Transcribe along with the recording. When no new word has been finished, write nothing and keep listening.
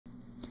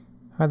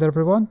Hi there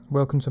everyone,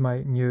 welcome to my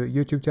new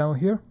YouTube channel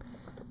here.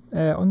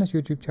 On this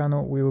YouTube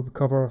channel we will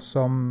cover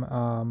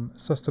some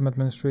system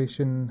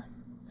administration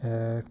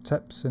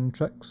tips and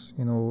tricks,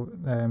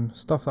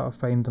 stuff that I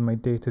find in my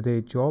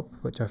day-to-day job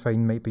which I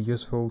find might be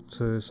useful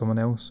to someone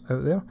else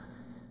out there.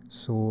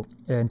 So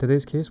in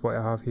today's case what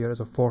I have here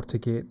is a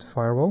FortiGate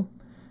firewall,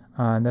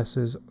 and this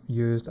is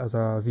used as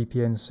a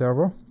VPN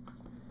server.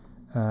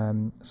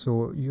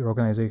 So your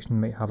organization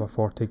might have a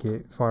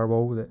FortiGate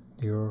firewall that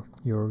your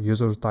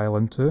users dial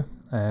into,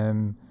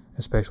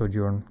 especially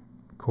during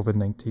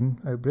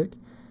COVID-19 outbreak.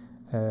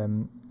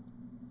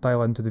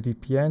 Dial into the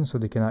VPN so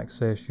they can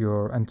access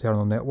your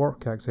internal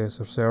network, access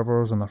their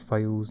servers and their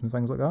files and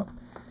things like that.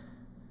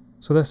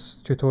 So this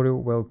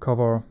tutorial will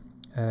cover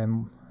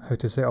how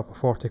to set up a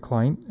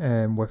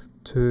FortiClient with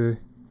two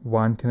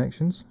WAN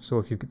connections. So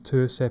if you've got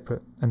two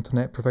separate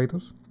internet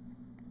providers,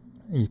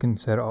 you can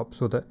set it up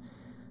so that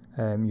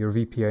your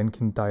VPN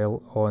can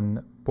dial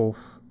on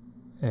both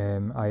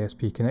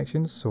ISP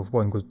connections. So if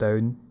one goes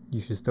down, you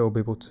should still be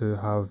able to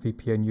have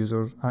VPN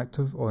users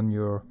active on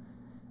your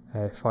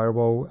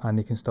firewall, and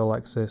they can still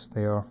access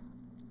their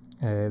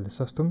the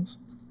systems.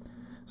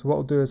 So what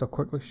I'll do is I'll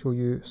quickly show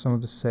you some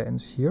of the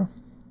settings here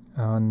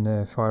on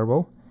the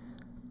firewall.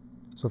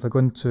 So if I go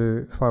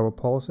into firewall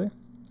policy,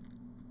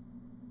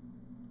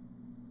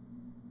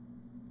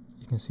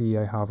 you can see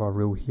I have a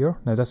rule here.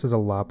 Now this is a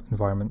lab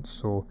environment,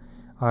 so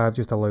I have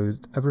just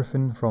allowed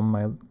everything from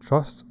my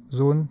trust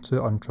zone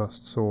to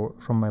untrust. So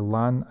from my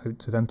LAN out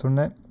to the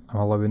internet, I'm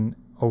allowing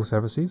all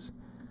services.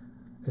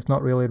 It's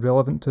not really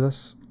relevant to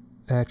this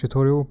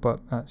tutorial,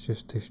 but that's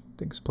just to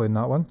explain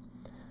that one.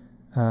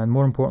 And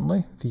more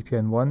importantly,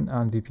 VPN 1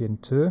 and VPN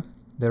 2,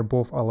 they're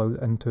both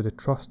allowed into the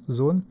trust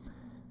zone.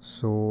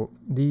 So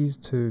these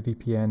two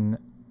VPN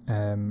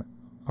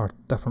are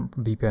different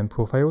VPN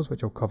profiles,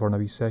 which I'll cover in a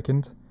wee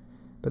second.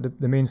 But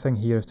the main thing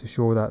here is to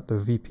show that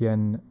both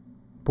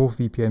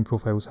VPN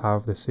profiles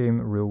have the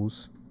same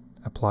rules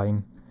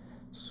applying.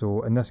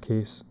 So in this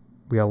case,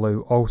 we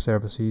allow all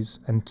services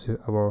into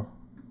our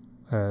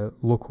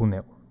local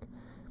network,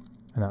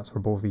 and that's for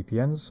both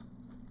VPNs.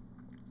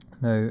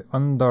 Now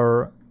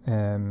under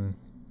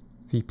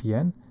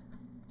VPN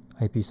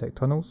IPSec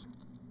tunnels,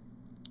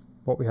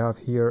 what we have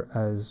here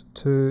is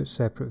two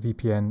separate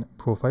VPN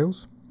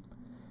profiles.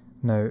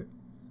 Now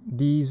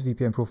these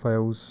VPN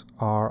profiles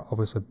are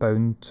obviously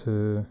bound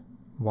to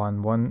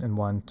WAN 1 and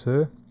WAN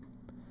 2,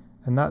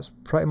 and that's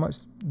pretty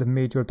much the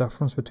major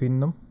difference between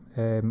them.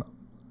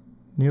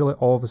 Nearly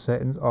all of the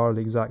settings are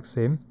the exact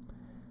same,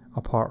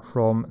 apart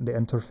from the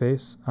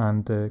interface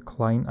and the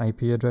client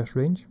IP address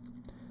range.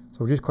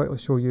 So I'll just quickly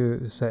show you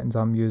the settings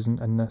I'm using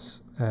in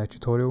this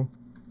tutorial.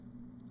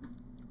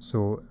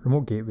 So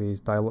remote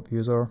gateways dial-up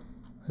user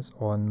is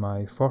on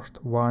my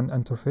first WAN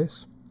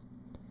interface.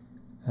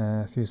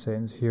 A few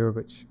settings here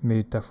which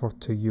may differ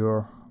to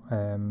your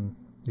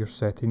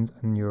settings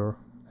in your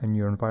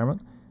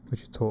environment,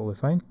 which is totally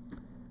fine.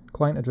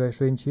 Client address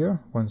range here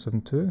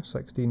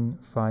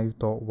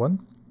 172.16.5.1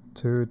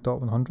 to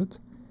 .100.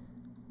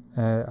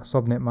 A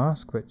subnet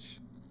mask,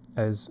 which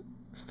is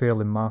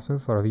fairly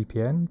massive for a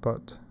VPN,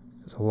 but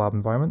it's a lab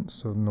environment,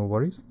 so no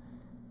worries.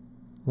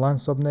 LAN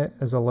subnet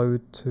is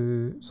allowed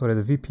to,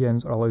 the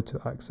VPNs are allowed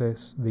to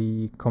access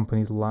the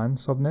company's LAN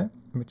subnet,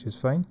 which is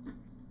fine.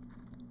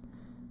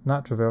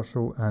 NAT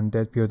traversal and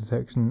dead peer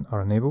detection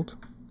are enabled.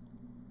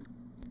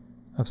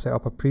 I've set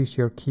up a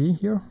pre-share key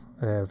here,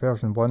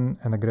 version 1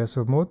 in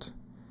aggressive mode.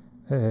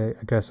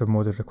 Aggressive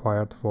mode is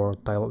required for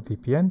dial-up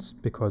VPNs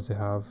because they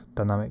have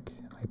dynamic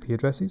IP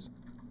addresses.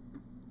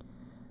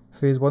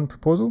 Phase 1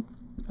 proposal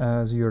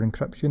as your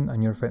encryption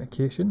and your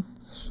authentication.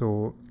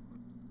 So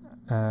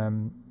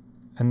in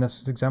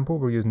this example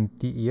we're using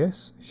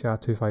DES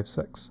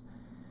SHA-256.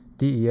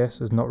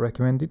 DES is not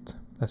recommended.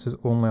 This is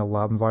only a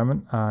lab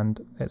environment and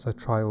it's a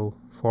trial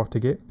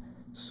FortiGate,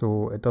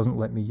 so it doesn't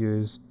let me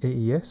use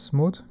AES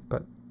mode,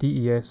 but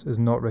DES is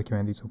not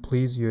recommended, so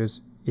please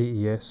use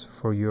AES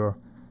for your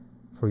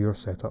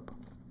setup.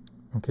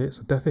 Okay,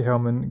 so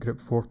Diffie-Hellman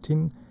group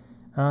 14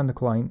 and the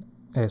client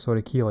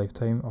key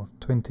lifetime of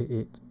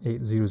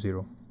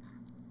 28800.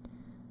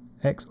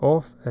 X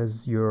off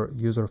is your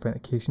user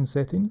authentication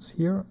settings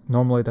here.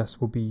 Normally this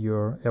will be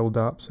your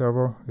LDAP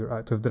server, your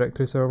Active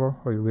Directory server,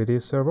 or your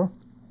Radius server.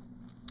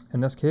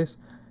 In this case,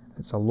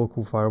 it's a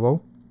local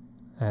firewall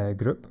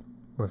group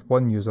with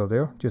one user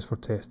there just for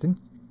testing.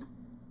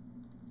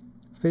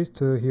 Phase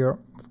 2 here,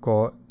 we've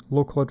got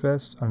local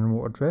address and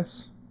remote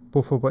address,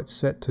 both of which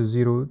set to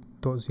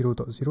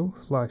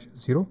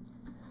 0.0.0/0,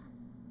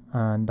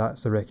 and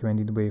that's the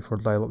recommended way for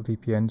dial-up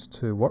VPNs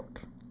to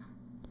work.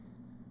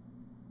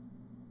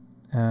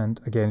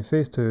 And again,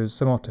 phase 2 is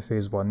similar to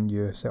phase 1.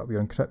 You set up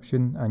your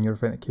encryption and your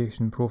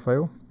authentication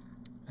profile,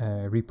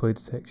 replay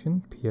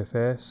detection,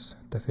 PFS,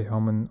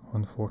 Diffie-Hellman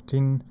on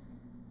 14,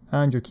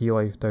 and your key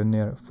life down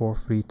there at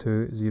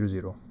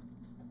 43200.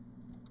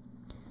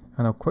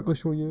 And I'll quickly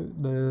show you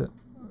the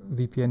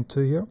VPN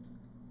 2 here.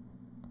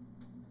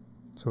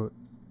 So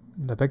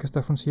the biggest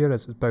difference here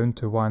is it's bound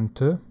to WAN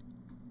 2.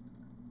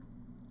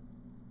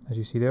 as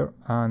you see there,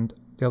 and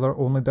the other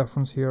only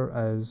difference here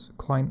is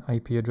client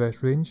IP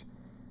address range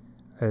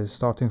is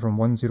starting from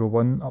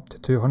 101 up to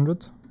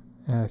 200.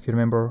 If you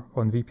remember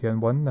on VPN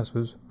 1 this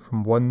was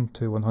from 1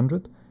 to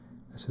 100,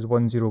 this is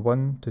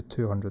 101 to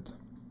 200,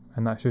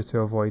 and that's just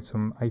to avoid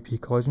some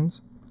IP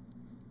collisions.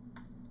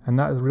 And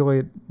that is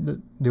really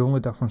the only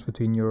difference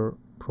between your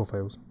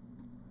profiles.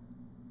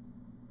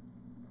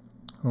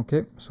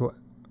 Okay, so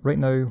right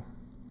now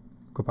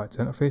go back to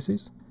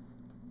interfaces,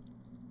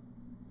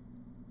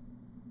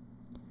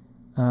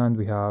 and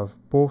we have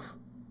both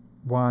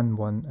WAN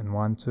 1 and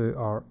WAN 2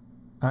 are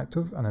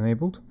active and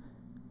enabled.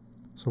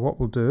 So what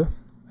we'll do,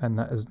 and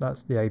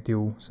that's the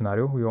ideal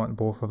scenario, we want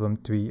both of them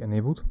to be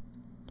enabled.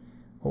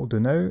 What we'll do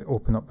now,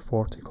 open up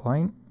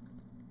FortiClient,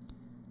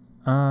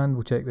 and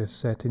we'll check the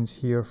settings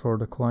here for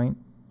the client.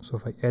 So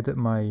if I edit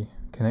my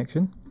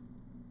connection,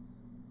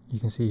 you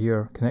can see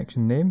here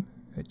connection name,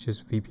 which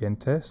is VPN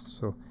test,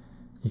 so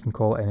you can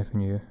call it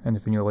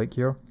anything you like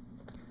here.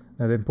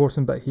 Now the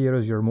important bit here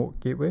is your remote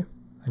gateway,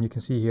 and you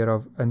can see here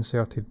I've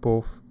inserted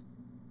both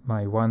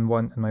my WAN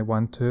 1 and my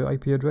WAN 2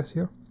 IP address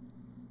here,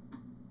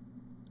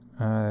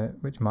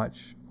 which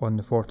match on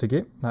the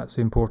FortiGate. That's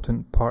the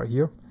important part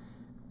here.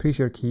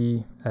 Pre-share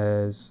key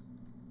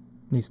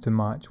needs to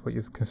match what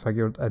you've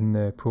configured in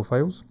the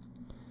profiles.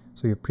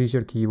 So your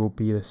pre-share key will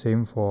be the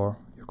same for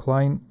your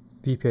client,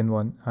 VPN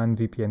 1 and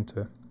VPN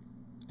 2.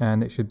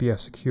 And it should be a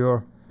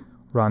secure,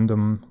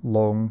 random,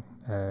 long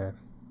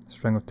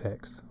string of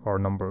text or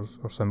numbers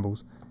or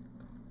symbols.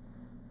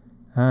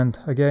 And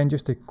again,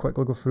 just to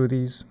quickly go through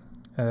these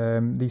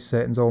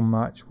settings all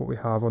match what we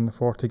have on the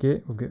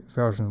FortiGate. We've got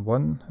version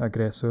 1,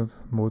 aggressive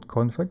mode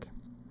config,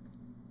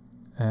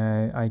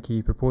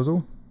 iKey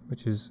proposal,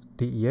 which is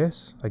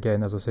DES.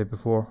 Again, as I said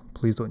before,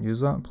 please don't use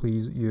that.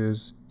 Please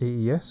use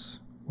AES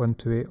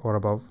 128 or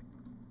above.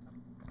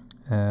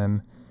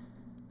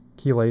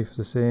 Key life is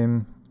the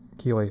same.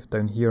 Key life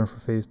down here for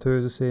phase 2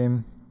 is the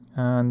same,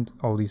 and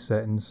all these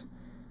settings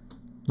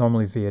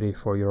normally vary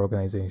for your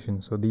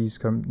organization, so these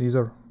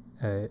are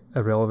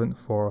irrelevant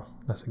for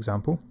this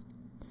example.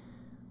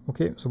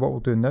 Okay, so what we'll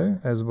do now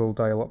is we'll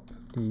dial up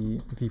the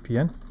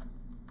VPN.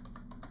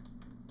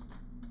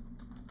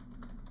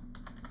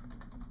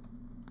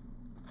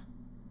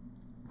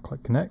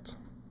 Click connect,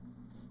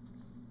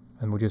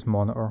 and we'll just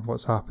monitor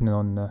what's happening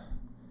on the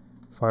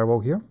firewall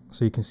here.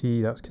 So you can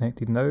see that's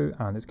connected now,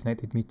 and it's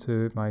connected me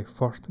to my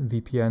first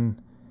VPN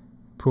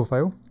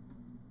profile,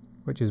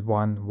 which is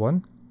WAN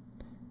 1.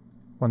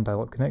 One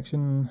dial-up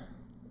connection.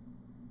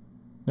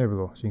 There we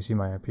go. So you can see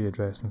my IP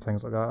address and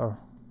things like that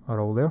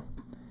are all there.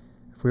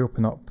 If we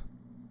open up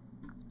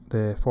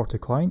the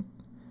FortiClient,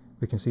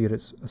 we can see that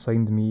it's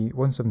assigned me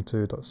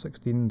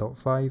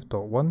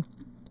 172.16.5.1.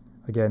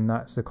 Again,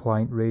 that's the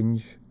client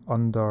range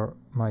under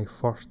my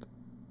first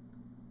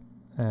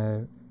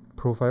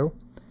profile,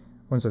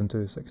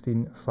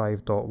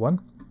 172.16.5.1.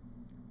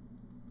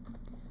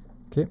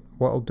 Okay,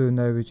 what I'll do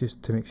now is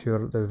just to make sure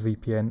that the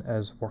VPN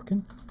is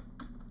working,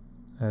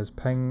 is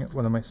ping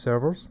one of my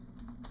servers.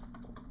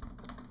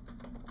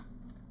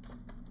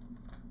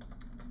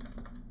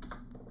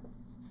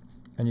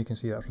 And you can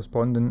see that's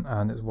responding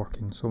and it's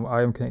working. So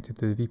I am connected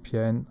to the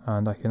VPN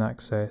and I can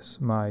access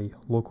my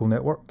local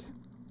network.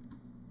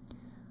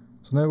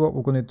 So now what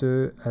we're going to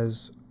do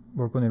is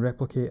we're going to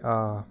replicate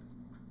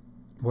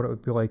what it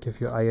would be like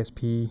if your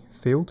ISP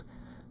failed.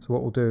 So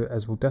what we'll do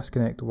is we'll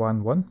disconnect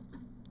WAN 1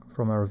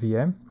 from our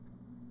VM.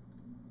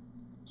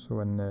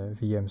 So in the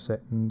VM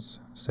settings,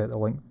 set the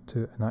link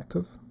to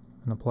inactive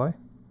and apply.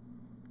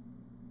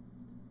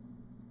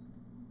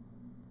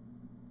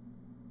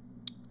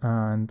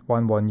 And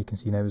WAN 1 you can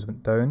see now has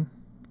went down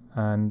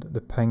and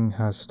the ping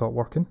has stopped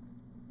working.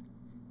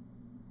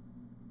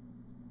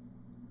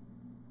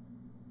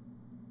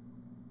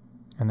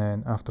 And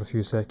then after a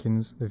few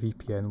seconds the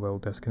VPN will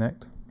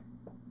disconnect.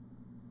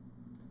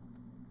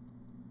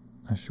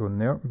 As shown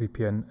there,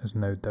 VPN is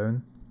now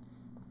down.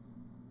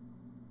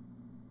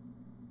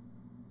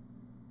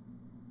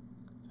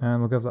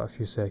 And we'll give that a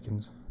few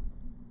seconds.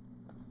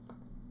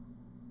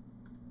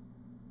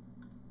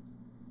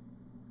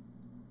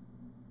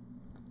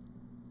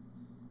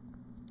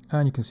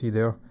 And you can see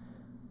there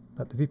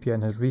that the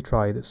VPN has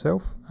retried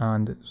itself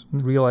and it's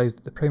realised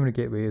that the primary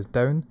gateway is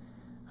down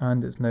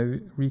and it's now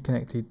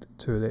reconnected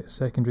to the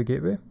secondary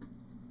gateway.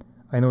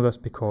 I know this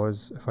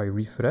because if I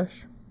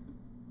refresh,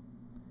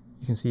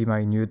 you can see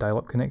my new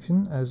dial-up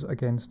connection is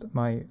against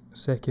my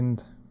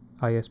second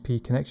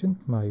ISP connection,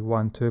 my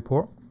WAN 2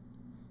 port.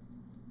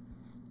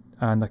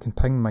 And I can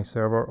ping my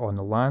server on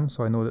the LAN,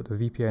 so I know that the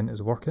VPN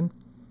is working.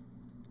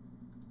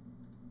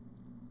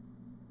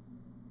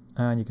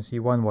 And you can see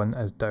WAN 1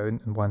 is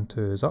down and WAN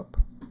 2 is up.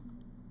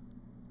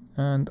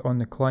 And on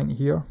the client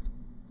here,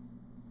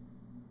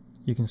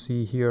 you can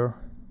see here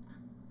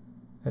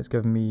it's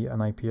given me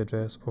an IP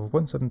address of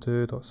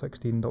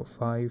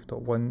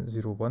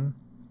 172.16.5.101,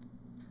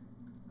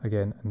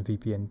 again in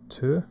VPN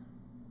 2.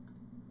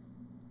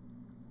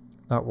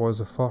 That was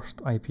the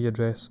first IP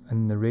address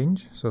in the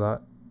range, so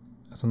that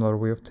is another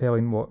way of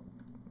telling what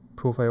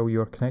profile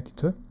you are connected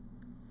to.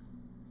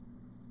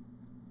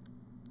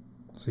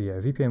 So yeah,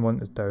 VPN 1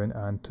 is down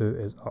and 2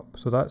 is up.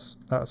 So that's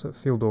it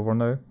failed over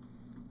now.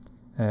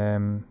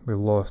 We've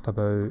lost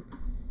about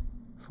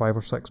 5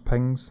 or 6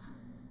 pings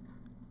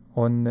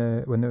on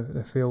when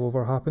the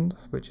failover happened,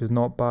 which is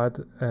not bad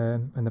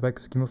in the big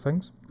scheme of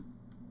things.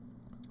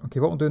 Okay,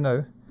 what we'll do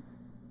now,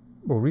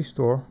 we'll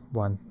restore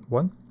WAN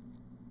 1.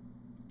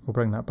 We'll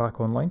bring that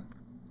back online.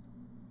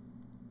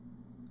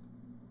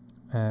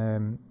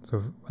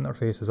 So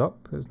interface is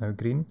up, it's now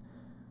green.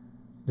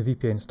 The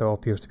VPN still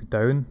appears to be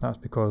down, that's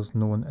because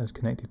no one is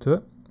connected to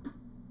it.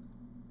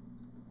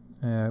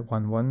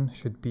 WAN 1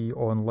 should be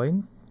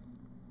online,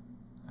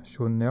 as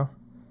shown there.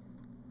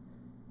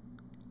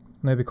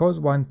 Now because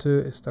WAN 2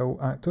 is still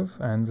active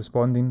and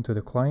responding to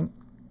the client,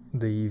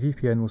 the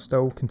VPN will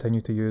still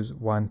continue to use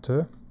WAN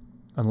 2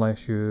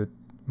 unless you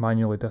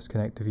manually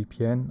disconnect the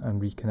VPN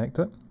and reconnect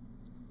it.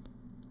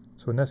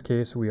 So in this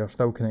case we are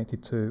still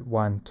connected to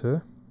WAN 2.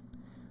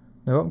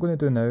 Now what I'm going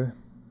to do now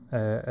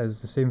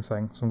is the same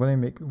thing. So I'm going to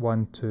make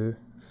WAN 2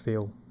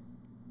 fail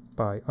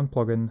by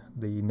unplugging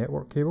the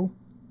network cable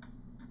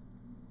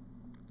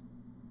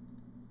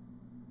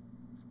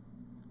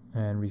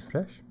and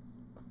refresh.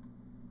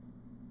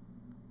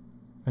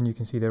 And you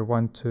can see there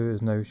WAN 2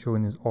 is now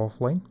showing as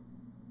offline.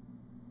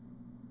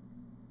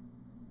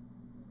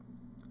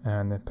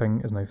 And the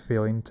ping is now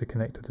failing to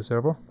connect to the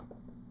server.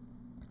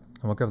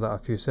 And we'll give that a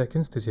few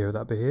seconds to see how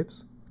that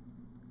behaves.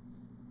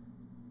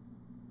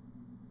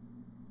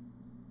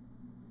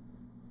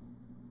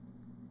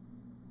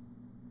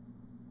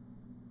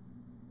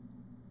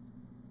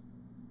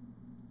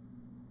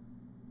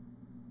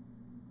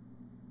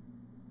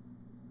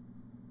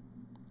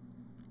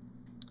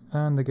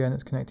 And again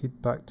it's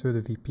connected back to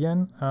the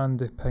VPN and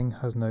the ping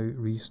has now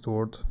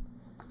restored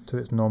to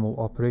its normal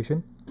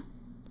operation.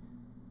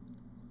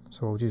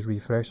 So I'll just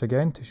refresh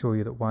again to show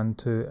you that WAN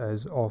 2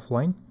 is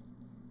offline.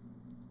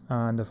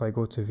 And if I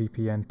go to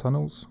VPN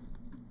tunnels,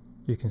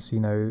 you can see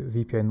now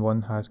VPN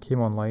 1 has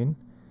came online,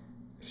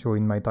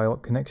 showing my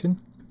dial-up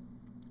connection.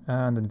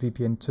 And in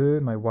VPN 2,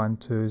 my WAN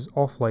 2 is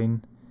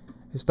offline.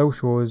 It still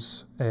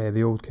shows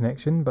the old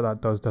connection, but that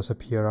does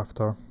disappear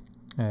after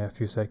a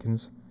few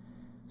seconds.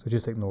 So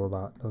just ignore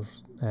that.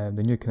 There's,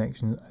 the new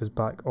connection is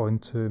back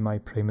onto my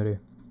primary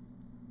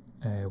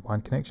WAN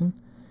connection.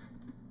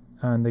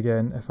 And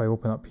again, if I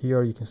open up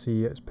here, you can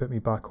see it's put me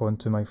back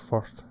onto my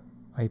first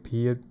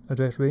IP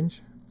address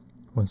range,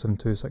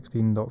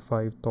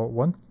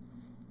 172.16.5.1,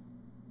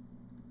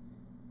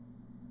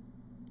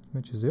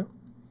 which is there.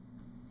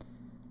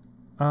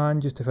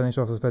 And just to finish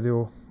off this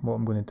video, what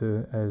I'm going to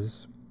do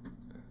is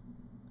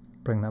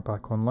bring that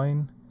back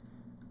online,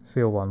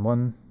 fail WAN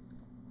 1.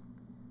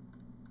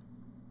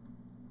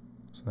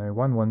 So now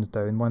WAN 1's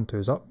down, WAN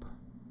 2's up.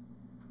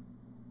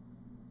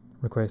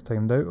 Request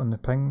timed out on the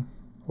ping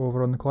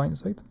over on the client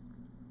side.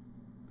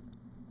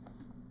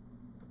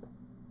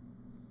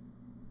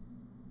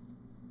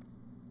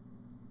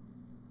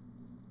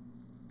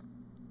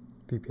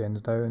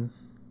 VPN's down.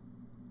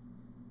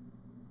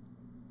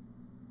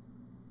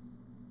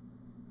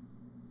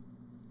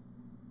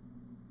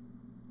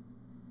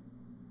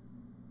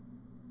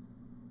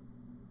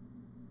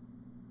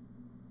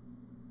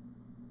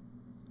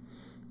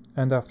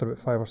 And after about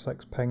 5 or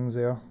 6 pings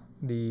there,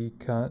 the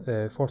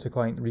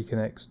FortiClient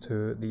reconnects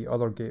to the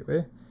other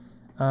gateway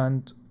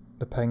and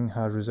the ping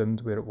has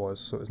resumed where it was.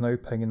 So it's now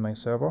pinging my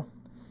server.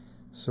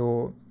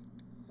 So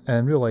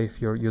in real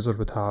life your users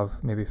would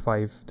have maybe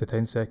 5 to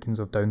 10 seconds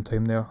of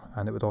downtime there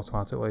and it would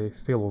automatically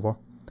fail over.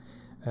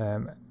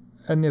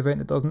 In the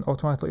event it doesn't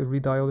automatically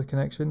redial the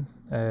connection,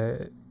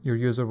 your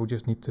user will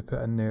just need to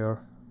put in their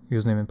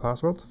username and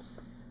password,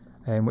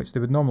 which they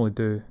would normally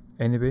do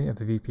anyway. If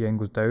the VPN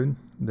goes down,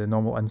 the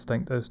normal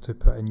instinct is to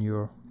put in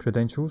your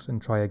credentials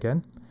and try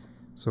again.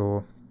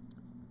 So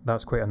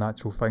that's quite a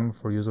natural thing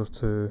for users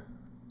to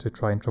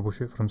try and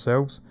troubleshoot for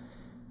themselves.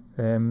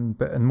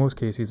 But in most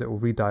cases it will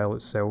redial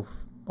itself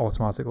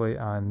automatically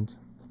and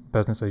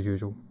business as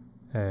usual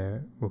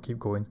will keep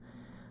going.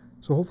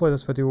 So hopefully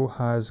this video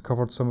has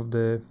covered some of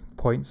the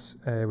points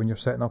when you're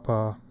setting up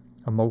a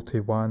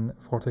multi-WAN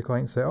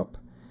FortiClient setup.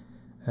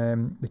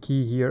 The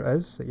key here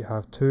is that you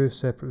have 2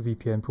 separate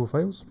VPN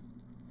profiles,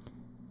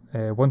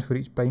 one for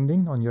each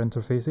binding on your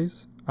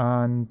interfaces,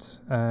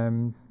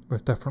 and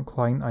with different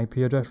client IP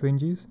address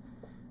ranges,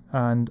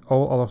 and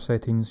all other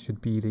settings should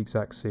be the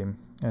exact same,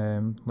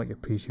 like your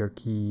pre-shared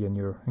key and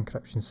your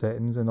encryption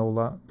settings and all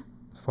that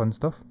fun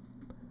stuff.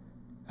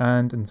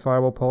 And in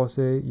firewall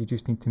policy, you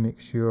just need to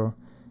make sure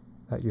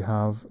that you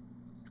have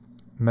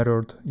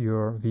mirrored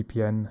your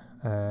VPN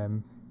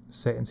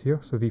settings here.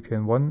 So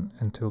VPN 1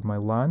 into my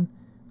LAN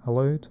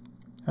allowed,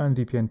 and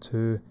VPN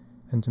 2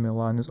 into my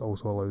LAN is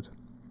also allowed.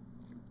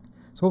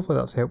 So hopefully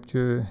that's helped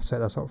you set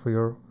this up for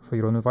your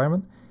own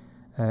environment.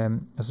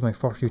 This is my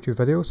first YouTube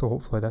video, so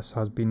hopefully this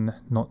has been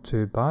not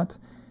too bad.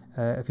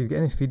 If you get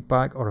any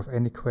feedback or have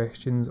any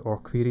questions or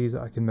queries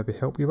that I can maybe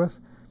help you with,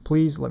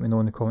 please let me know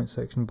in the comment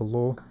section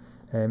below.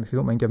 If you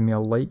don't mind giving me a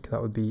like,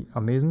 that would be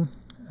amazing.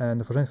 And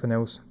if there's anything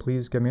else,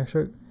 please give me a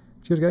shout.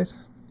 Cheers guys.